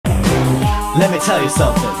Let me tell you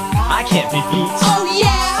something, I can't be beat. Oh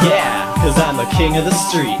yeah? Yeah, cause I'm the king of the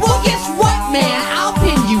street. Well guess what, man? I'll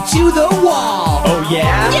pin you to the wall. Oh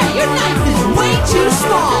yeah? Yeah, your knife is way too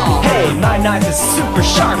small. Hey, my knife is super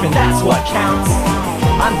sharp and that's what counts.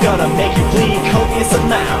 I'm gonna make you bleed copious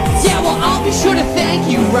amounts. Yeah, well I'll be sure to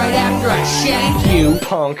thank you right after I shank you,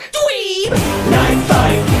 Punk. dweeb! Knife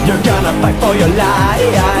fight, you're gonna fight for your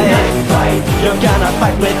life. Knife fight, you're gonna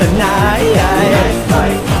fight with a knife. Knife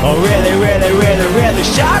fight, oh really, really, really, really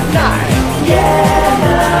sharp knife. Yeah,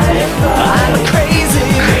 knife